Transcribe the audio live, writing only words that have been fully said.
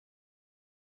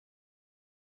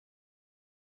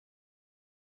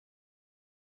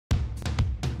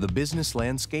The business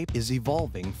landscape is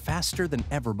evolving faster than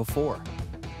ever before.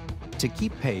 To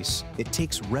keep pace, it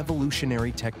takes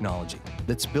revolutionary technology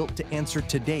that's built to answer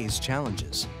today's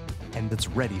challenges and that's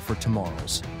ready for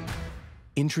tomorrow's.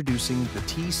 Introducing the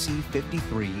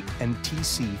TC-53 and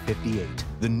TC-58,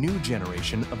 the new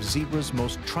generation of Zebra's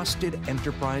most trusted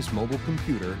enterprise mobile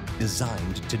computer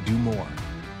designed to do more.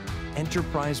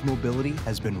 Enterprise mobility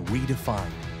has been redefined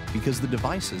because the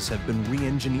devices have been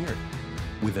re-engineered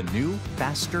with a new,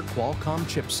 faster Qualcomm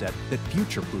chipset that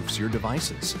future-proofs your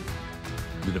devices.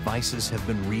 The devices have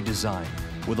been redesigned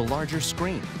with a larger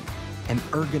screen, an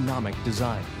ergonomic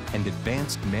design, and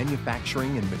advanced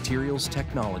manufacturing and materials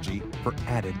technology for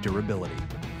added durability.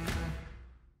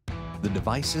 The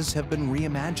devices have been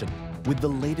reimagined with the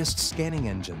latest scanning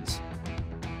engines,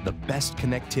 the best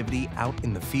connectivity out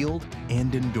in the field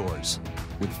and indoors,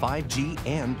 with 5G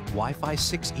and Wi-Fi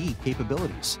 6E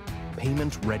capabilities,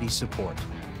 payment-ready support,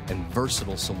 and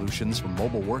versatile solutions for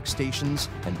mobile workstations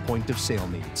and point-of-sale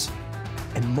needs.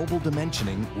 And mobile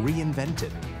dimensioning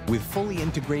reinvented with fully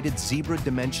integrated Zebra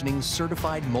Dimensioning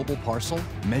certified mobile parcel.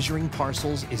 Measuring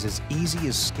parcels is as easy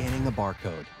as scanning a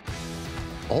barcode.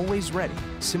 Always ready,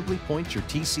 simply point your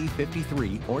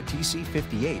TC53 or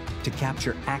TC58 to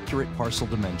capture accurate parcel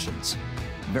dimensions,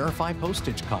 verify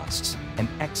postage costs, and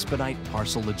expedite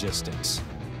parcel logistics.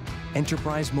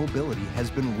 Enterprise mobility has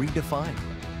been redefined.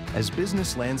 As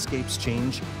business landscapes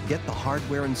change, get the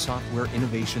hardware and software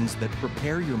innovations that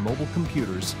prepare your mobile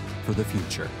computers for the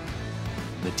future.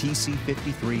 The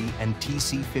TC53 and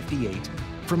TC58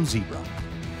 from Zebra.